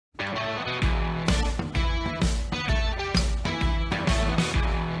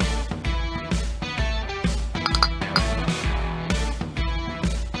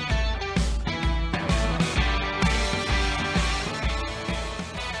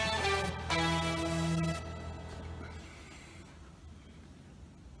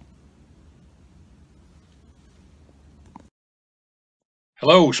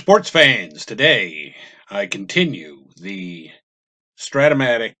Hello, sports fans. Today, I continue the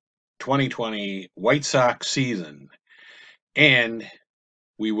Strat-O-Matic 2020 White Sox season, and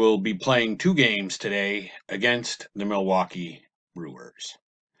we will be playing two games today against the Milwaukee Brewers.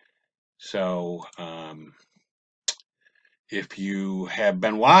 So, if you have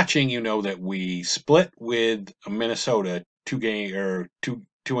been watching, you know that we split with Minnesota 2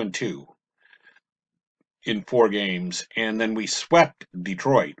 and 2 in 4 games, and then we swept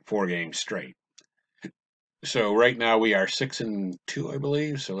Detroit 4 games straight. So right now we are 6-2, I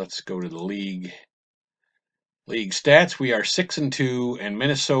believe. So let's go to the league stats. We are 6-2, and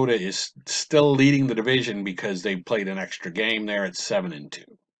Minnesota is still leading the division because they played an extra game there at 7-2.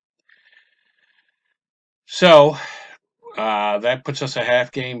 So that puts us a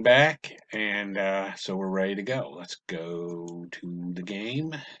half game back, and so we're ready to go. Let's go to the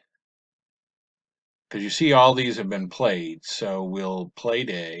game because you see all these have been played. So we'll play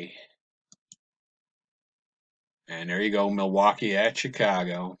day, and there you go, Milwaukee at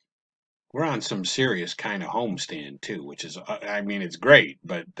Chicago. We're on some serious kind of homestand too, which is, I mean, it's great,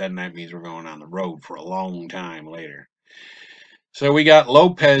 but then that means we're going on the road for a long time later. So we got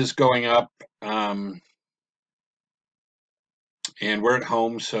Lopez going up, and we're at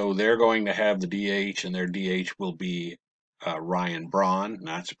home, so they're going to have the DH, and their DH will be Ryan Braun,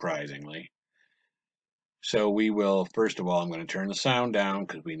 not surprisingly. So we will, first of all, I'm going to turn the sound down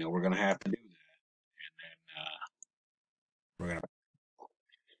because we know we're going to have to do that. And then we're going to.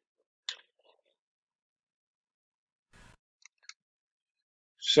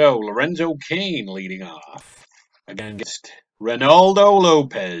 So Lorenzo Cain leading off against Ronaldo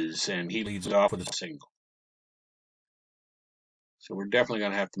Lopez, and he leads off with a single. So we're definitely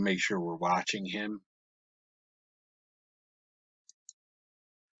going to have to make sure we're watching him.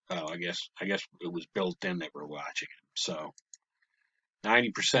 Oh, I guess it was built in that we're watching him. So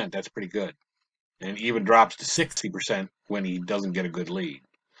 90%, that's pretty good. And even drops to 60% when he doesn't get a good lead.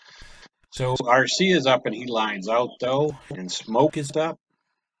 So RC is up and he lines out though, and Smoke is up,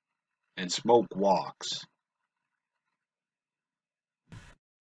 and Smoke walks.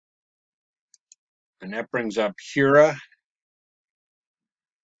 And that brings up Hura,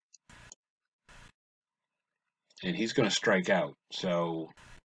 and he's going to strike out. So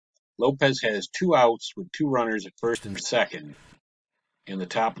Lopez has 2 outs with 2 runners at first and second in the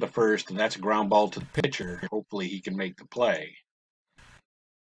top of the first, and that's a ground ball to the pitcher. Hopefully he can make the play.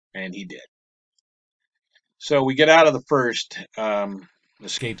 And he did. So we get out of the first,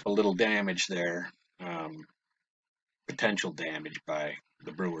 escaped a little damage there, potential damage by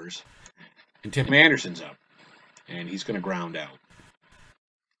the Brewers. And Tim Anderson's up, and he's going to ground out.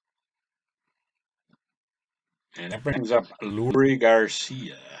 And that brings up Lurie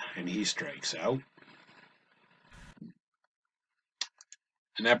Garcia, and he strikes out.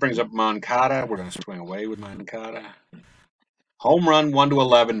 And that brings up Moncada. We're going to swing away with Moncada. Home run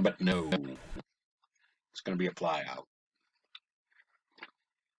 1-11, but no. It's going to be a fly out.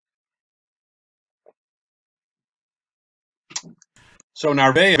 So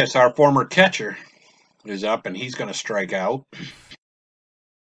Narvaez, our former catcher, is up, and he's going to strike out.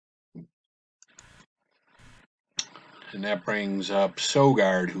 And that brings up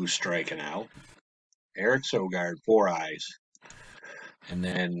Sogard, who's striking out. Eric Sogard, 4 eyes. And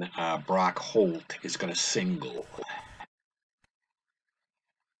then Brock Holt is going to single.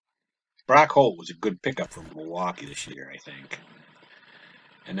 Brock Holt was a good pickup from Milwaukee this year, I think.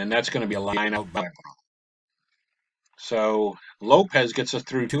 And then that's going to be a line out by Brock. So Lopez gets us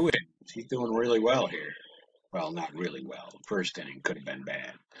through 2 innings. He's doing really well here. Well, not really well. First inning could have been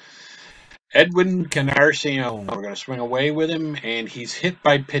bad. Edwin Encarnacion, we're going to swing away with him, and he's hit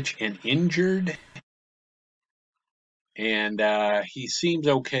by pitch and injured. And he seems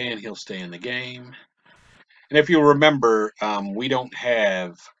okay, and he'll stay in the game. And if you remember, we don't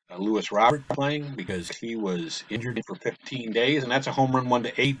have Lewis Robert playing because he was injured for 15 days, and that's a home run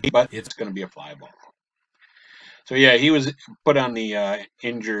 1-8, but it's going to be a fly ball. So yeah, he was put on the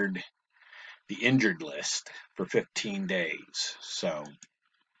injured list for 15 days. So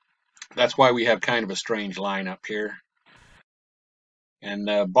that's why we have kind of a strange lineup here. And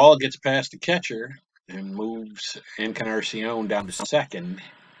the ball gets past the catcher and moves Encarnacion down to second.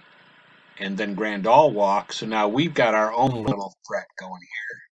 And then Grandal walks. So now we've got our own little threat going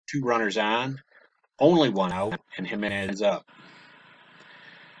here. 2 runners on, only 1 out, and Jimenez up.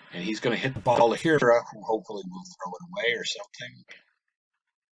 And he's going to hit the ball to Hira, who hopefully will throw it away or something.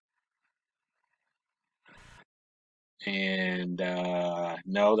 And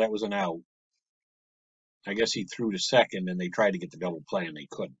no, that was an out. I guess he threw to second, and they tried to get the double play, and they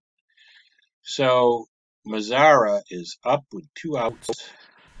couldn't. So Mazzara is up with 2 outs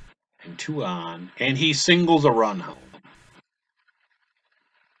and 2 on, and he singles a run home.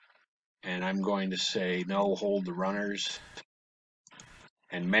 And I'm going to say no, hold the runners.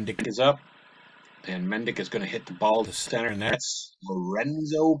 And Mendick is up. And Mendick is going to hit the ball to center, and that's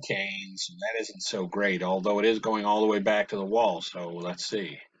Lorenzo Cain. So that isn't so great, although it is going all the way back to the wall. So let's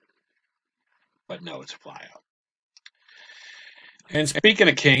see. But no, it's a fly out. And speaking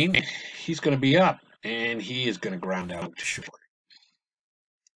of Cain, he's going to be up, and he is going to ground out to short.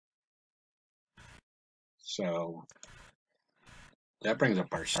 So that brings up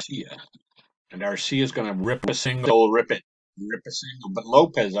Arcia. And Arcia is going to rip a single, rip a single. But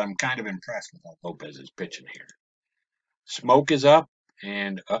Lopez, I'm kind of impressed with how Lopez is pitching here. Smoke is up,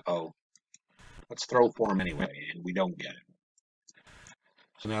 and let's throw for him anyway, and we don't get it.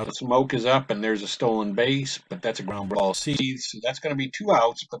 So now the Smoke is up, and there's a stolen base, but that's a ground ball seed, so that's going to be 2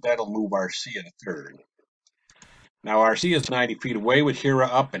 outs, but that'll move Arcia to third. Now Arcia is 90 feet away with Hira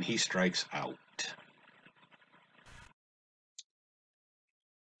up, and he strikes out.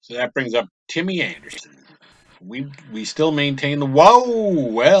 So that brings up Timmy Anderson. We still maintain the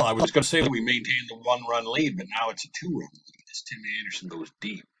well, I was going to say we maintain the 1-run lead, but now it's a 2-run lead as Timmy Anderson goes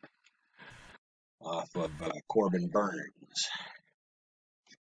deep off of Corbin Burns.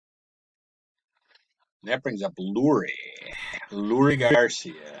 That brings up Lurie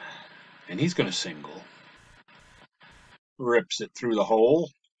Garcia, and he's going to single. Rips it through the hole.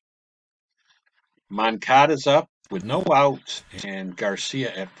 Moncada's up with no outs, and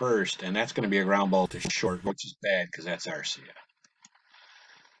Garcia at first, and that's going to be a ground ball to short, which is bad because that's Arcia.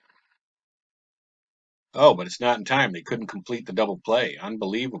 Oh, but it's not in time. They couldn't complete the double play.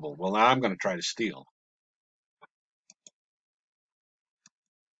 Unbelievable. Well, now I'm going to try to steal.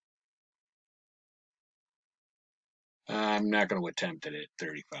 I'm not going to attempt it at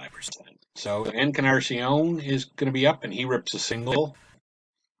 35%. So Encarnacion is going to be up, and he rips a single.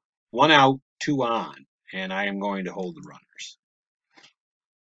 1 out, 2 on, and I am going to hold the runners.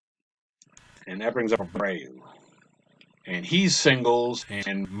 And that brings up Abreu. And he's singles,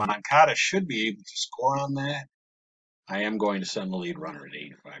 and Moncada should be able to score on that. I am going to send the lead runner at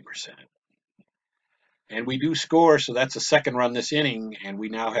 85%. And we do score, so that's a second run this inning, and we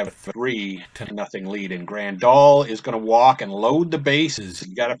now have a 3-0 lead. And Grandal is going to walk and load the bases.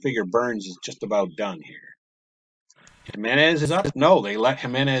 You got to figure Burns is just about done here. Jimenez is up. No, they let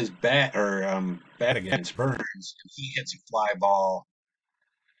Jimenez bat against Burns, and he hits a fly ball.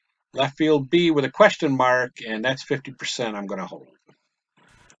 Left field B with a question mark, and that's 50% I'm going to hold.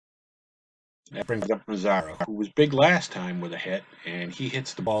 That brings up Mazzaro, who was big last time with a hit, and he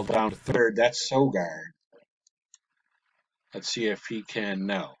hits the ball down to third. That's Sogard. Let's see if he can.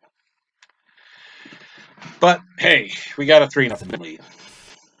 No. But hey, we got a 3-0 lead.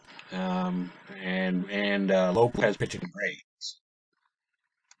 And Lopez pitching great.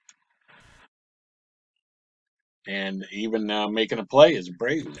 And even making a play is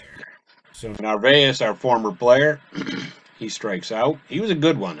Abreu there. So Narvaez, our former player, he strikes out. He was a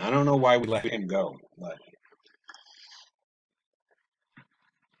good one. I don't know why we let him go. But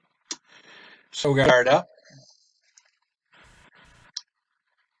Sogard up.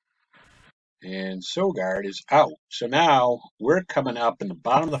 And Sogard is out. So now we're coming up in the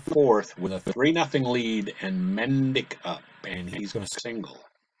bottom of the 4th with a 3-0 lead and Mendick up. And he's going to single.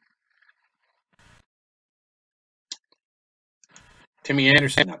 Timmy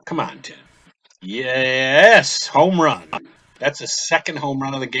Anderson up. Come on, Tim. Yes, home run. That's the second home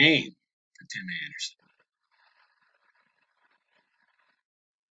run of the game for Tim Anderson.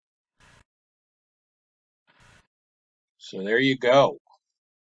 So there you go.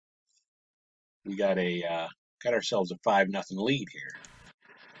 We got ourselves a 5-0 lead here.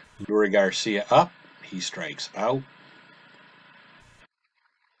 Lurie Garcia up. He strikes out.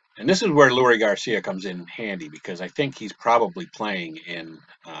 And this is where Lurie Garcia comes in handy because I think he's probably playing in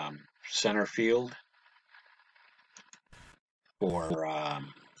center field for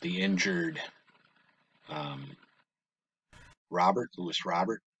the injured Louis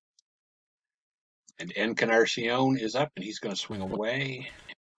Robert. And Encarnacion is up, and he's going to swing away.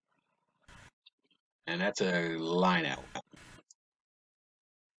 And that's a line out.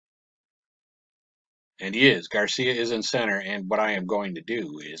 And he is. Garcia is in center, and what I am going to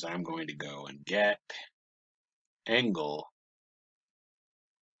do is I'm going to go and get Engel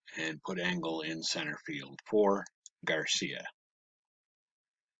and put Engel in center field for Garcia.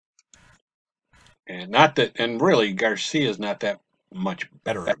 And really Garcia is not that much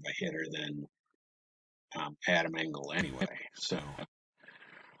better of a hitter than Adam Engel anyway. So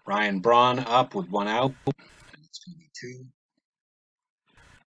Ryan Braun up with 1 out. And it's going to be 2.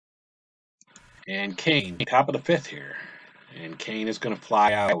 And Kane, top of the fifth here. And Kane is going to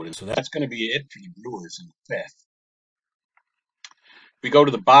fly out. And so that's going to be it for the Brewers in the fifth. We go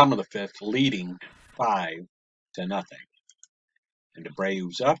to the bottom of the fifth, leading 5-0. And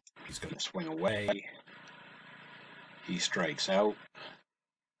Abreu's up. He's going to swing away. He strikes out.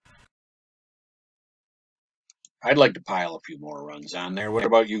 I'd like to pile a few more runs on there. What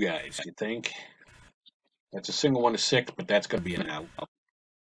about you guys? You think? That's a single one to 6, but that's going to be an out.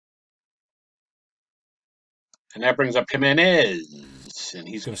 And that brings up Jimenez. And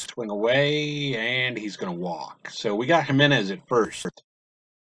he's going to swing away, and he's going to walk. So we got Jimenez at first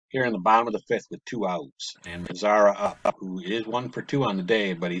here in the bottom of the fifth with 2 outs. And Mazara up, who is 1 for 2 on the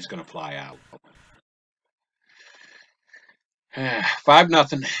day, but he's going to fly out.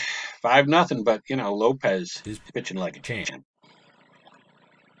 5-0. 5-0, but, Lopez is pitching like a champ.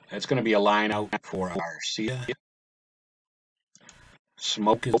 That's going to be a line out for Garcia.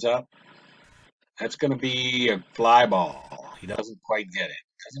 Smoke is up. That's going to be a fly ball. He doesn't quite get it.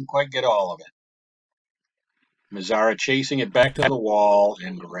 Doesn't quite get all of it. Mazara chasing it back to the wall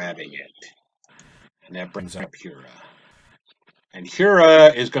and grabbing it. And that brings up Hura. And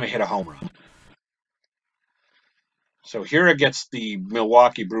Hura is going to hit a home run. So Hura gets the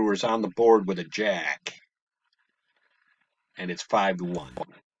Milwaukee Brewers on the board with a jack. And it's 5-1.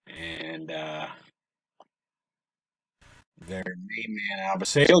 And their main man,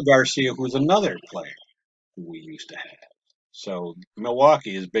 Abisail Garcia, who's another player who we used to have. So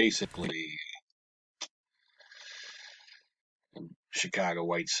Milwaukee is basically Chicago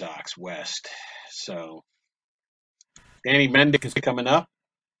White Sox West. So Danny Mendick is coming up.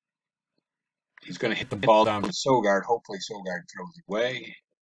 He's going to hit the ball down to Sogard. Hopefully Sogard throws it away.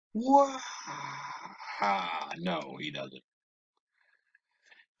 Wow. No, he doesn't.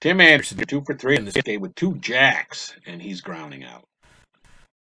 Tim Anderson, 2 for 3 in this game with 2 jacks, and he's grounding out.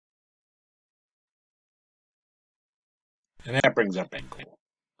 And that brings up Engel,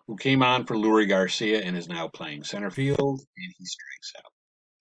 who came on for Lurie Garcia and is now playing center field, and he strikes out.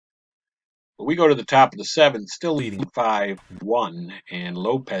 But we go to the top of the 7th, still leading 5-1, and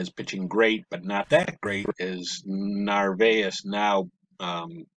Lopez pitching great, but not that great, as Narvaez now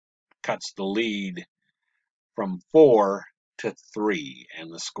cuts the lead from 4 to 3,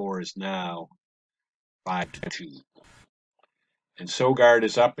 and the score is now 5-2. And Sogard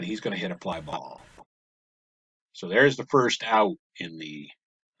is up, and he's going to hit a fly ball. So there's the first out in the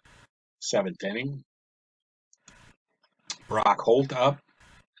 7th inning. Brock Holt up,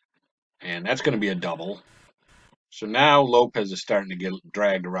 and that's going to be a double. So now Lopez is starting to get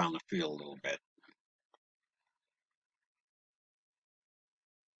dragged around the field a little bit.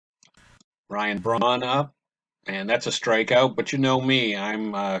 Ryan Braun up, and that's a strikeout. But you know me,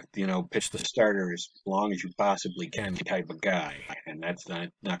 I'm, pitch the starter as long as you possibly can type of guy, and that's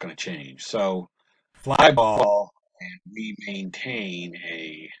not going to change. So fly ball, and we maintain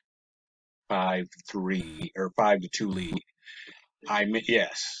a 5-3 or 5-2 lead.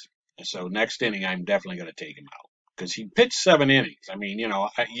 Yes. So next inning, I'm definitely going to take him out because he pitched 7 innings. I mean,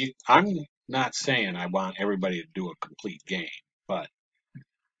 I'm not saying I want everybody to do a complete game, but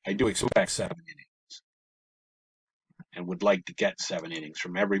I do expect 7 innings and would like to get 7 innings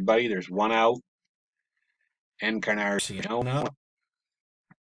from everybody. There's 1 out. Encarnacion up.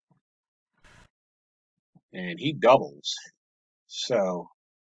 And he doubles. So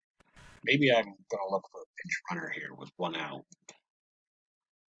maybe I'm going to look for a pinch runner here with 1 out.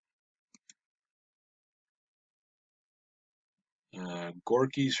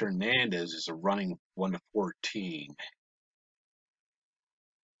 Gorkys Hernandez is a running 1-14.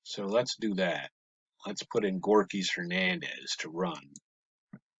 So let's do that. Let's put in Gorkys Hernandez to run.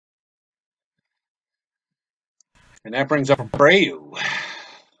 And that brings up Abreu.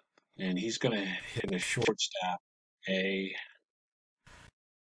 And he's going to hit a shortstop, and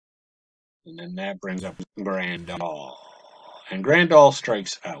then that brings up Grandal. And Grandal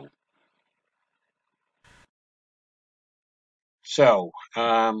strikes out. So,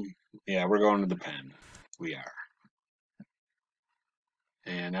 yeah, we're going to the pen. We are.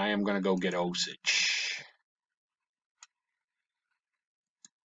 And I am going to go get Osich.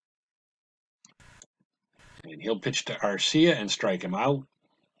 And he'll pitch to Arcia and strike him out.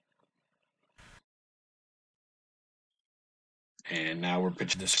 And now we're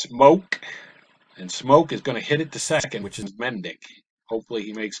pitching to Smoke. And Smoke is going to hit it to second, which is Mendick. Hopefully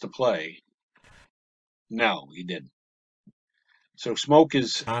he makes the play. No, he didn't. So Smoke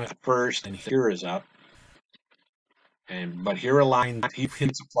is on at first, and Hura is up. But Hura line, he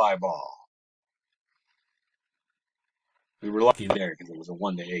hits a fly ball. We were lucky there because it was a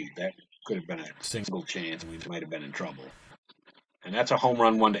 1-8. That could have been a single chance, and we might have been in trouble. And that's a home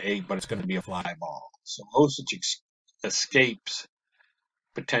run 1-8, but it's going to be a fly ball. So Osich escapes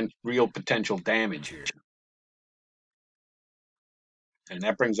real potential damage here. And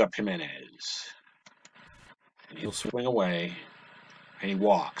that brings up Jimenez. And he'll swing away, and he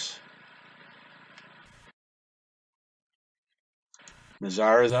walks.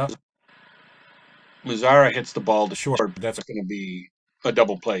 Mazzara's up. Mazzara hits the ball to short, but that's going to be a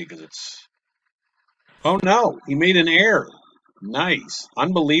double play because it's... Oh, no, he made an error. Nice.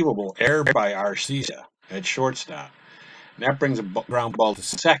 Unbelievable error by Arcia at shortstop. And that brings a ground ball to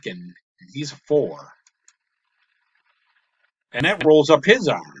second, and he's a 4. And that rolls up his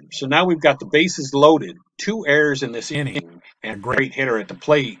arm. So now we've got the bases loaded, 2 errors in this inning, and a great hitter at the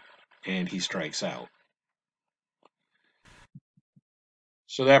plate, and he strikes out.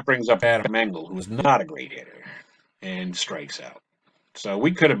 So that brings up Adam Engel, who is not a great hitter, and strikes out. So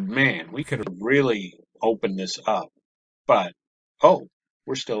we could have really opened this up. But, oh,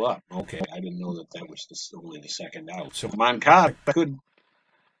 we're still up. Okay, I didn't know that was only the second out. So Moncada could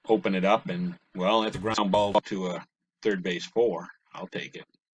open it up, and, well, that's a ground ball to a third base 4. I'll take it.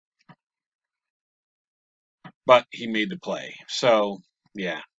 But he made the play. So,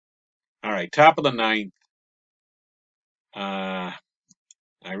 yeah. All right, top of the 9th.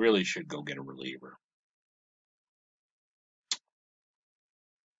 I really should go get a reliever.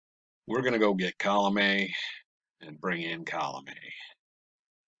 We're going to go get Colome and bring in Colome.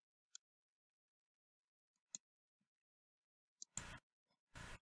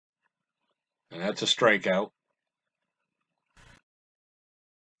 And that's a strikeout.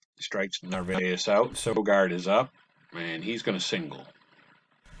 He strikes Narvaez out. Sogard is up, and he's going to single.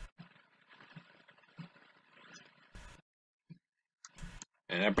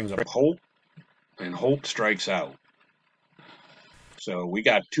 And that brings up Holt, and Holt strikes out. So we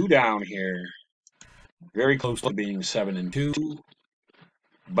got 2 down here, very close to being 7-2.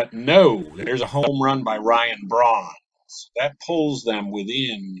 But no, there's a home run by Ryan Braun. That pulls them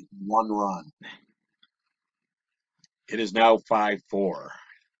within 1 run. It is now 5-4.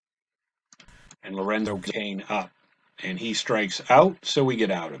 And Lorenzo Cain up. And he strikes out, so we get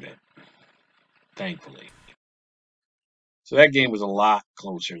out of it. Thankfully. So that game was a lot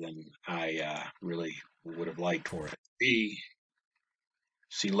closer than I really would have liked for it to be.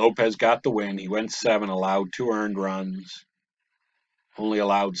 See, Lopez got the win. He went 7, allowed 2 earned runs. Only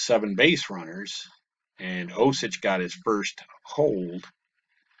allowed 7 base runners. And Osich got his first hold.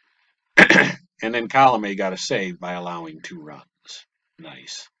 And then Colome got a save by allowing 2 runs.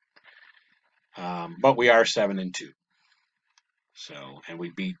 Nice. But we are 7-2. So, and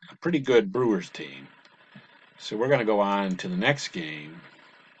we beat a pretty good Brewers team. So we're going to go on to the next game.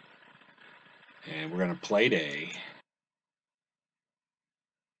 And we're going to play day.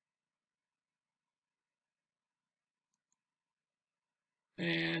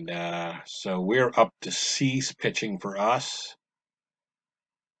 And so we're up to Cease pitching for us.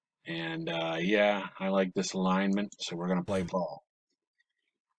 And yeah, I like this alignment. So we're going to play ball.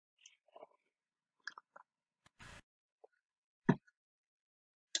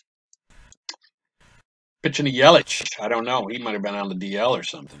 Pitching to Yelich. I don't know. He might have been on the DL or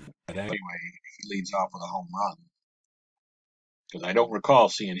something. But anyway, he leads off with a home run. Because I don't recall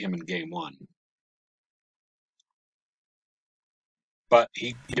seeing him in game 1. But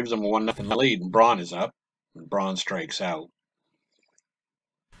he gives them a 1-0 lead, and Braun is up. And Braun strikes out.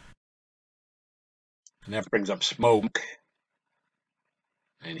 And that brings up Smoke.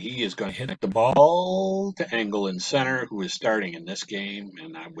 And he is going to hit the ball to Engel in center, who is starting in this game,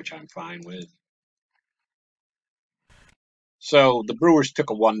 and which I'm fine with. So the Brewers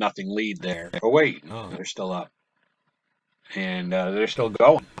took a 1-0 lead there. Oh, wait, no, they're still up. And they're still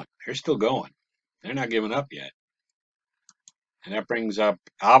going. They're still going. They're not giving up yet. And that brings up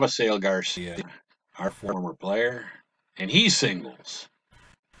Avisail Garcia, our former player, and he singles.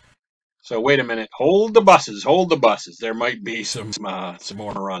 So wait a minute. Hold the buses. Hold the buses. There might be some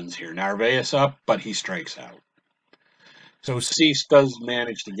more runs here. Narvaez up, but he strikes out. So Cease does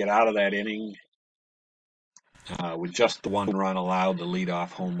manage to get out of that inning with just the 1 run allowed, the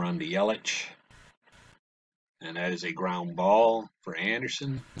leadoff home run to Yelich. And that is a ground ball for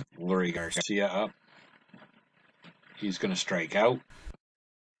Anderson. Lurie Garcia up. He's going to strike out.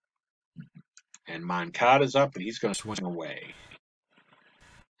 And Moncada's up, and he's going to swing away.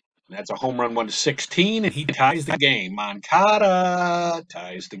 And that's a home run 1-16, and he ties the game. Moncada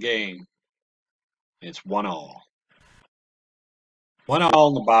ties the game. It's 1-1. 1-1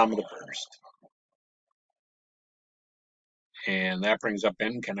 in the bottom of the first. And that brings up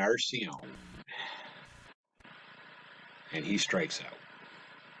Encarnacion. And he strikes out.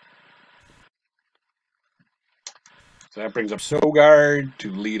 So that brings up Sogard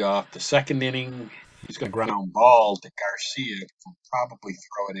to lead off the second inning. He's going to ground ball to Garcia. He'll probably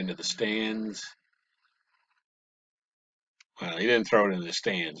throw it into the stands. Well, he didn't throw it into the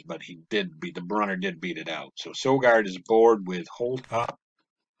stands, but the runner did beat it out. So Sogard is aboard with Holt up,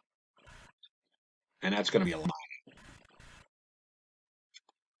 and that's going to be a line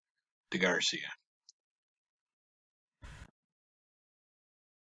to Garcia.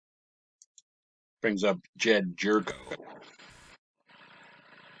 Brings up Jed Jerko,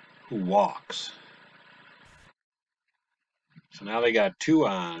 who walks. So now they got 2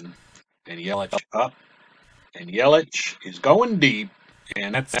 on, and Yelich up. And Yelich is going deep,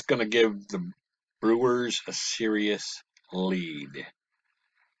 and that's going to give the Brewers a serious lead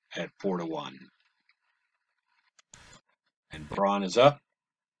at 4-1. And Braun is up,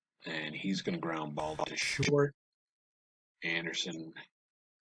 and he's going to ground ball to short. Anderson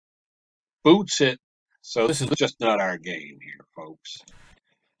boots it. So this is just not our game here, folks.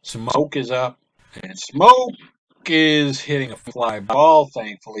 Smoke is up, and Smoke is hitting a fly ball,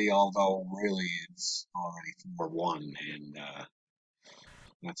 thankfully, although really it's already 4-1, and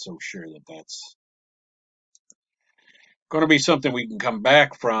not so sure that that's going to be something we can come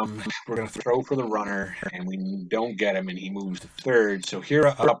back from. We're going to throw for the runner, and we don't get him, and he moves to third. So here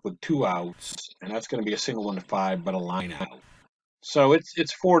up with 2 outs, and that's going to be a single 1-5, but a line out. So it's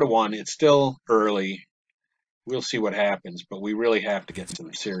 4-1. It's still early. We'll see what happens, but we really have to get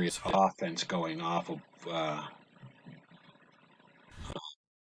some serious offense going off of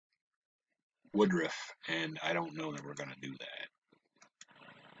Woodruff, and I don't know that we're going to do that.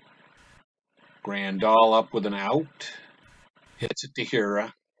 Grandal up with an out. Hits it to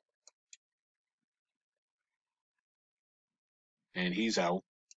Hira. And he's out.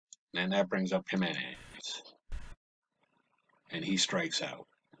 And that brings up Jimenez. And he strikes out.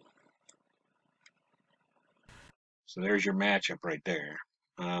 So there's your matchup right there.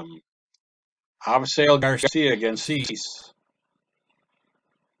 Avisail Garcia against Cease.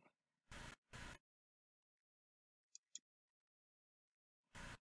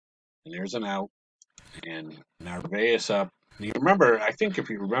 And there's an out. And Narvaez up. You remember, I think if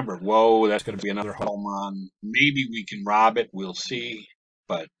you remember, whoa, that's going to be another home run. Maybe we can rob it. We'll see.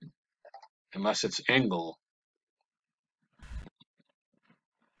 But unless it's Engel,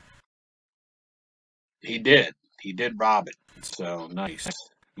 he did. He did rob it. So nice.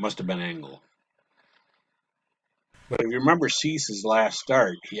 Must have been Engel. But if you remember Cease's last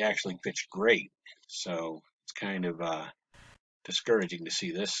start, he actually pitched great. So it's kind of discouraging to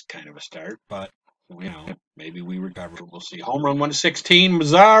see this kind of a start. But, you know, maybe we recover. We'll see. Home run 1-16.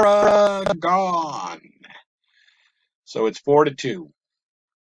 Mazzara gone. So it's 4-2.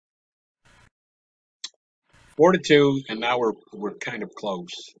 4-2, and now we're kind of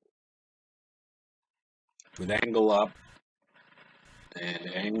close. With Engel up. And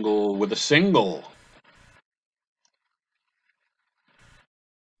Engel with a single.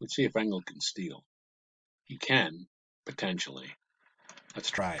 Let's see if Engel can steal. He can, potentially. Let's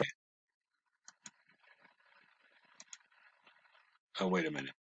try it. Oh, wait a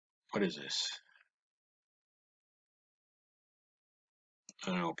minute. What is this?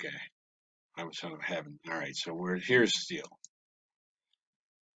 Okay. I was sort of having. All right, so here's steal.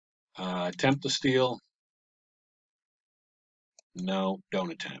 Attempt to steal. No,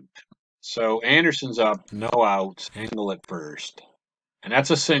 don't attempt. So Anderson's up, no outs, Engel at first. And that's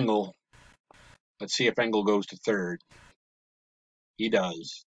a single. Let's see if Engel goes to third. He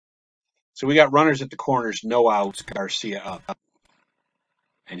does. So we got runners at the corners, no outs, Garcia up.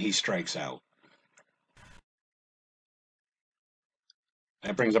 And he strikes out.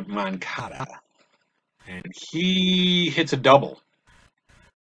 That brings up Moncada. And he hits a double.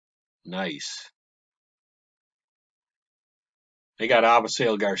 Nice. They got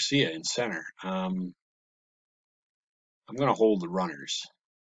Avisail Garcia in center. I'm going to hold the runners.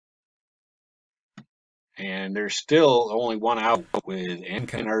 And there's still only 1 out with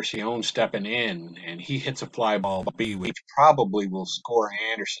Encarnacion stepping in, and he hits a fly ball B, which probably will score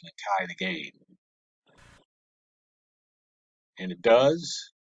Anderson and tie the game. And it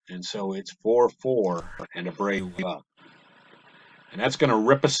does, and so it's 4-4 and a break up. And that's going to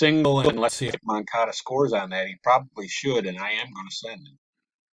rip a single, and let's see if Moncada scores on that. He probably should, and I am going to send him.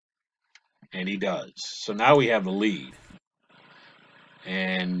 And he does. So now we have the lead.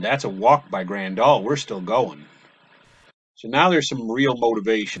 And that's a walk by Grandal. We're still going. So now there's some real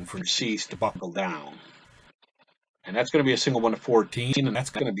motivation for Cease to buckle down. And that's going to be a single 1-14, and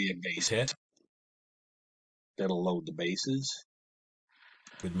that's going to be a base hit. That'll load the bases.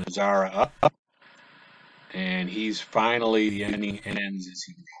 With Mazzara up. And he's finally, the inning ends as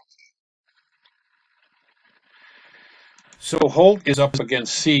he goes. So Holt is up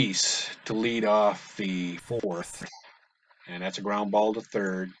against Cease to lead off the fourth, and that's a ground ball to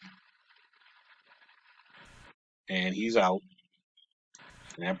third, and he's out,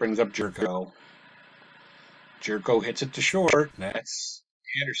 and that brings up Jerko. Jerko hits it to short, and that's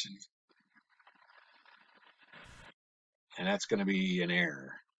Anderson, and that's going to be an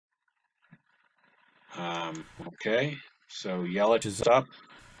error. Okay, so Yelich is up.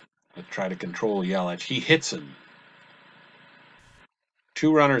 Let's try to control Yelich. He hits him.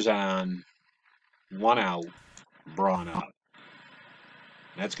 2 runners on, 1 out, Braun up.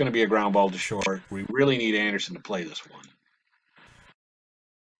 That's going to be a ground ball to short. We really need Anderson to play this one.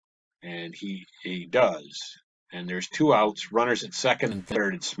 And he does. And there's 2 outs, runners at second and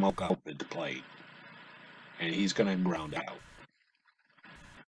third, and Smoke up at the plate. And he's going to ground out.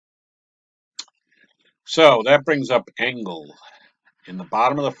 So that brings up Engel in the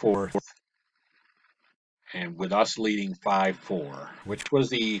bottom of the fourth, and with us leading 5-4, which was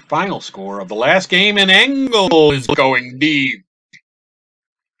the final score of the last game, and Engel is going deep.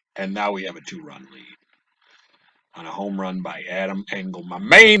 And now we have a 2-run lead on a home run by Adam Engel, my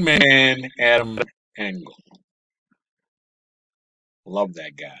main man, Adam Engel. Love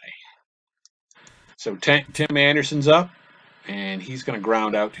that guy. So Tim Anderson's up, and he's going to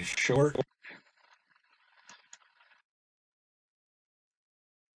ground out to short.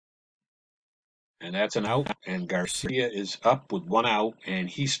 And that's an out, and Garcia is up with 1 out, and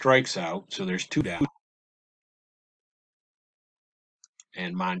he strikes out, so there's 2 down.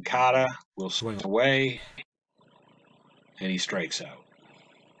 And Moncada will swing away, and he strikes out.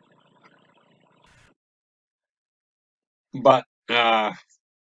 But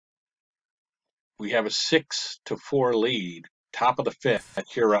we have a 6-4 lead, top of the 5th,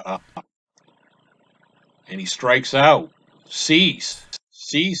 Akira up. And he strikes out. Cease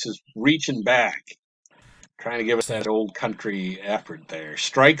is reaching back, trying to give us that old country effort there.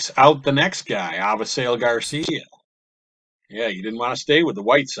 Strikes out the next guy, Avisail Garcia. Yeah, you didn't want to stay with the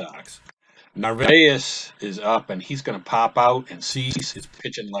White Sox. Narvaez is up, and he's going to pop out, and Cease is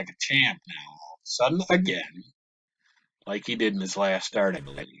pitching like a champ now. All of a sudden, again, like he did in his last start, I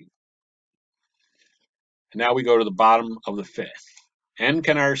believe. And now we go to the bottom of the 5th.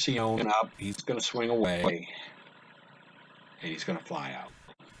 Encarnacion up. He's going to swing away, and he's going to fly out.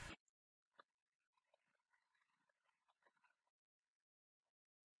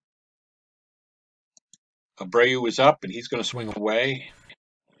 Abreu is up, and he's going to swing away.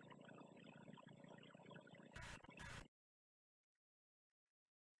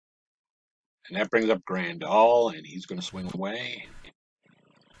 And that brings up Grandal, and he's going to swing away.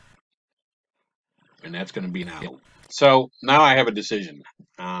 And that's going to be an out. So now I have a decision.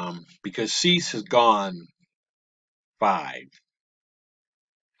 Because Cease has gone 5.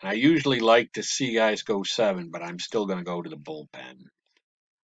 And I usually like to see guys go 7, but I'm still going to go to the bullpen.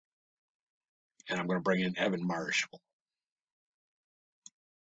 And I'm going to bring in Evan Marshall.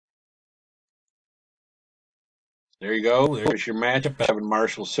 There you go. There's your matchup. Evan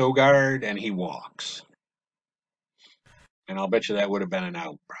Marshall, Sogard, and he walks. And I'll bet you that would have been an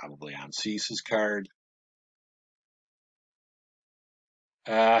out probably on Cease's card.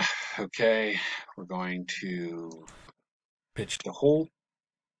 Okay, we're going to pitch to Holt.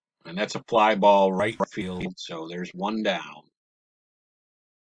 And that's a fly ball right field, so there's 1 down.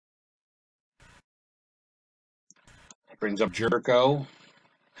 That brings up Jerko.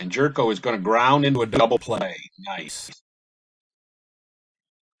 And Jerko is going to ground into a double play. Nice.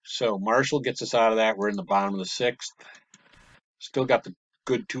 So Marshall gets us out of that. We're in the bottom of the 6th. Still got the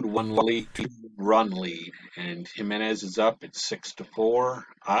good 2-1 lead, 2-run lead. And Jimenez is up at 6-4.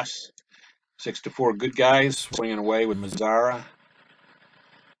 Us. 6-4 good guys. Swinging away with Mazzara.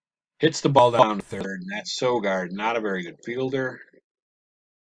 Hits the ball down to third, and that's Sogard. Not a very good fielder,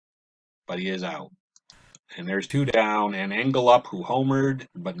 but he is out. And there's 2 down, and Engel up, who homered,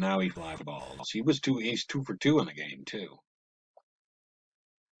 but now he fly balls. He's 2 for 2 in the game, too.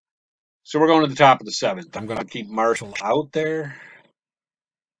 So we're going to the top of the 7th. I'm going to keep Marshall out there.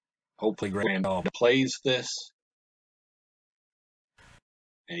 Hopefully Grandal plays this.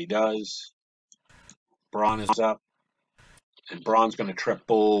 And he does. Braun is up. And Braun's going to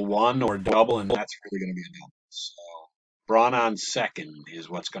triple 1 or double, and that's really going to be a double. So Braun on second is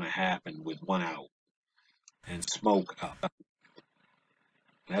what's going to happen with 1 out. And Smoke up.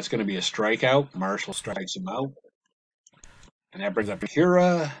 That's going to be a strikeout. Marshall strikes him out. And that brings up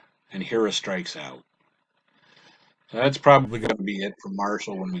Hira, and Hira strikes out. So that's probably going to be it for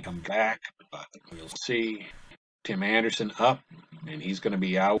Marshall when we come back, but we'll see. Tim Anderson up, and he's going to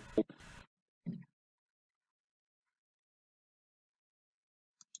be out.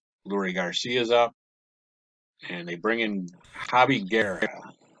 Lurie Garcia's up, And they bring in Javi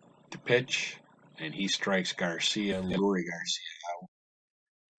Guerra to pitch, and he strikes Leury Garcia out.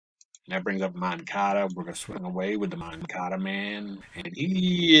 And that brings up Moncada. We're going to swing away with the Moncada man, and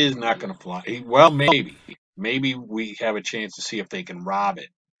he is not going to fly. Well, maybe. Maybe we have a chance to see if they can rob it.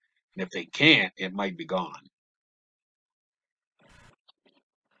 And if they can't, it might be gone.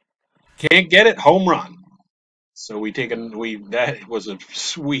 Can't get it, home run. So that was a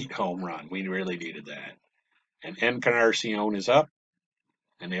sweet home run. We really needed that. And Encarnacion is up,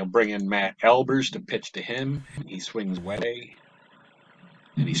 and they'll bring in Matt Elbers to pitch to him, and he swings away,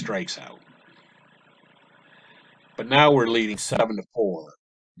 and he strikes out. But now we're leading 7-4.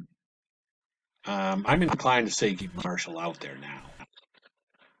 I'm inclined to say keep Marshall out there now,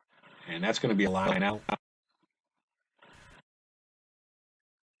 and that's going to be a line out.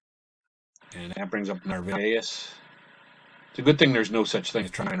 And that brings up Narvaez. It's a good thing there's no such thing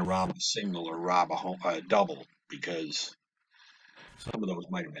as trying to rob a single or rob a double, because some of those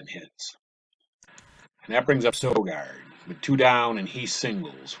might have been hits. And that brings up Sogard with 2 down, and he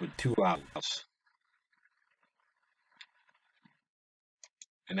singles with 2 outs.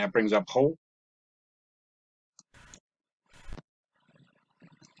 And that brings up Holt.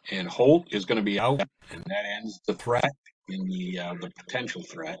 And Holt is going to be out, and that ends the threat in the potential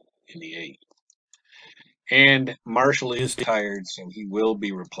threat in the 8th. And Marshall is tired, so he will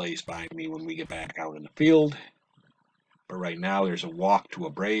be replaced by me when we get back out in the field. But right now, there's a walk to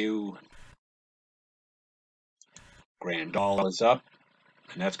Abreu. Grandal is up,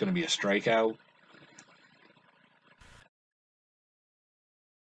 and that's going to be a strikeout.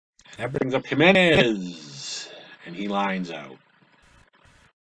 That brings up Jimenez, and he lines out.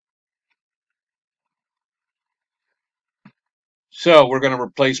 So we're going to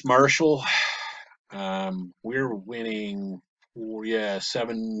replace Marshall. We're winning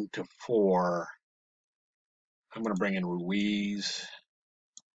 7-4. I'm going to bring in Ruiz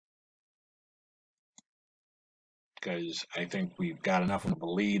because I think we've got enough of a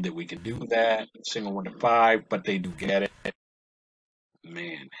lead that we can do that. Single 1 to 5, but they do get it.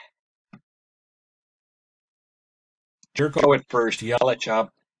 Man. Jerko at first, Yelich up,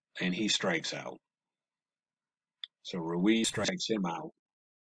 and he strikes out. So Ruiz strikes him out.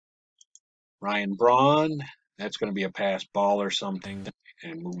 Ryan Braun, that's going to be a pass ball or something,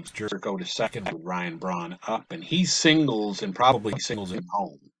 and moves Jerko to second with Ryan Braun up, and he singles and probably singles him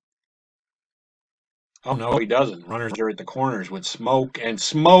home. Oh, no, he doesn't. Runners are at the corners with Smoke, and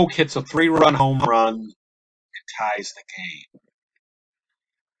Smoke hits a 3-run home run and ties the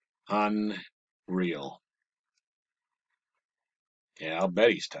game. Unreal. Yeah, I'll bet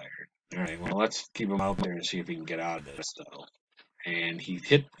he's tired. All right, well, let's keep him out there and see if he can get out of this, though. And he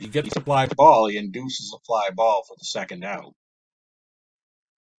gets a fly ball. He induces a fly ball for the second out.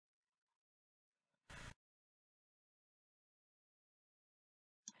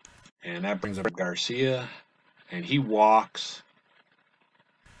 And that brings up Garcia, and he walks.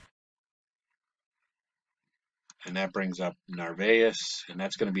 And that brings up Narvaez, and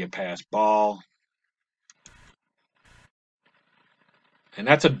that's going to be a pass ball. And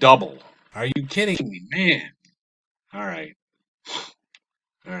that's a double. Are you kidding me, man? All right.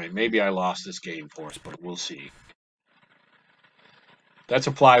 All right, maybe I lost this game for us, but we'll see. That's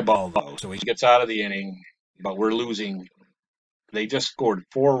a fly ball, though, so he gets out of the inning, but we're losing. They just scored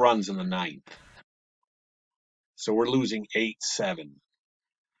 4 runs in the 9th. So we're losing 8-7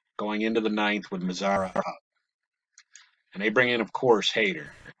 going into the 9th with Mazzara up. And they bring in, of course, Hader.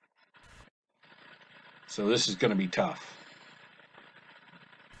 So this is going to be tough.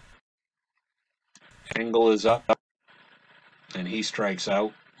 Engel is up, and he strikes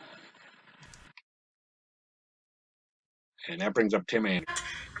out. And that brings up Tim Anderson.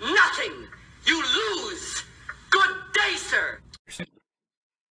 Nothing! You lose! Good day, sir!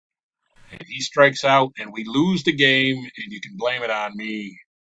 And he strikes out, and we lose the game, and you can blame it on me.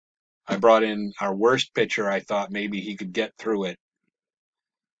 I brought in our worst pitcher. I thought maybe he could get through it,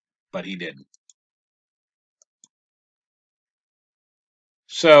 but he didn't.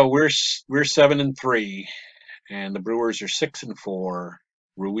 So we're 7-3, and the Brewers are 6-4.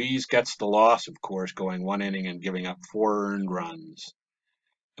 Ruiz gets the loss, of course, going 1 inning and giving up 4 earned runs.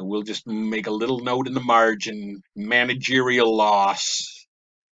 And we'll just make a little note in the margin: managerial loss.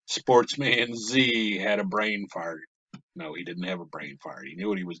 Sportsman Z had a brain fart. No, he didn't have a brain fart. He knew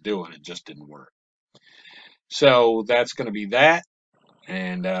what he was doing. It just didn't work. So that's going to be that.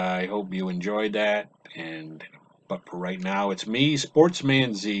 And I hope you enjoyed that. But for right now, it's me,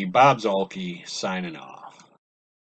 Sportsman Z, Bob Zolke, signing off.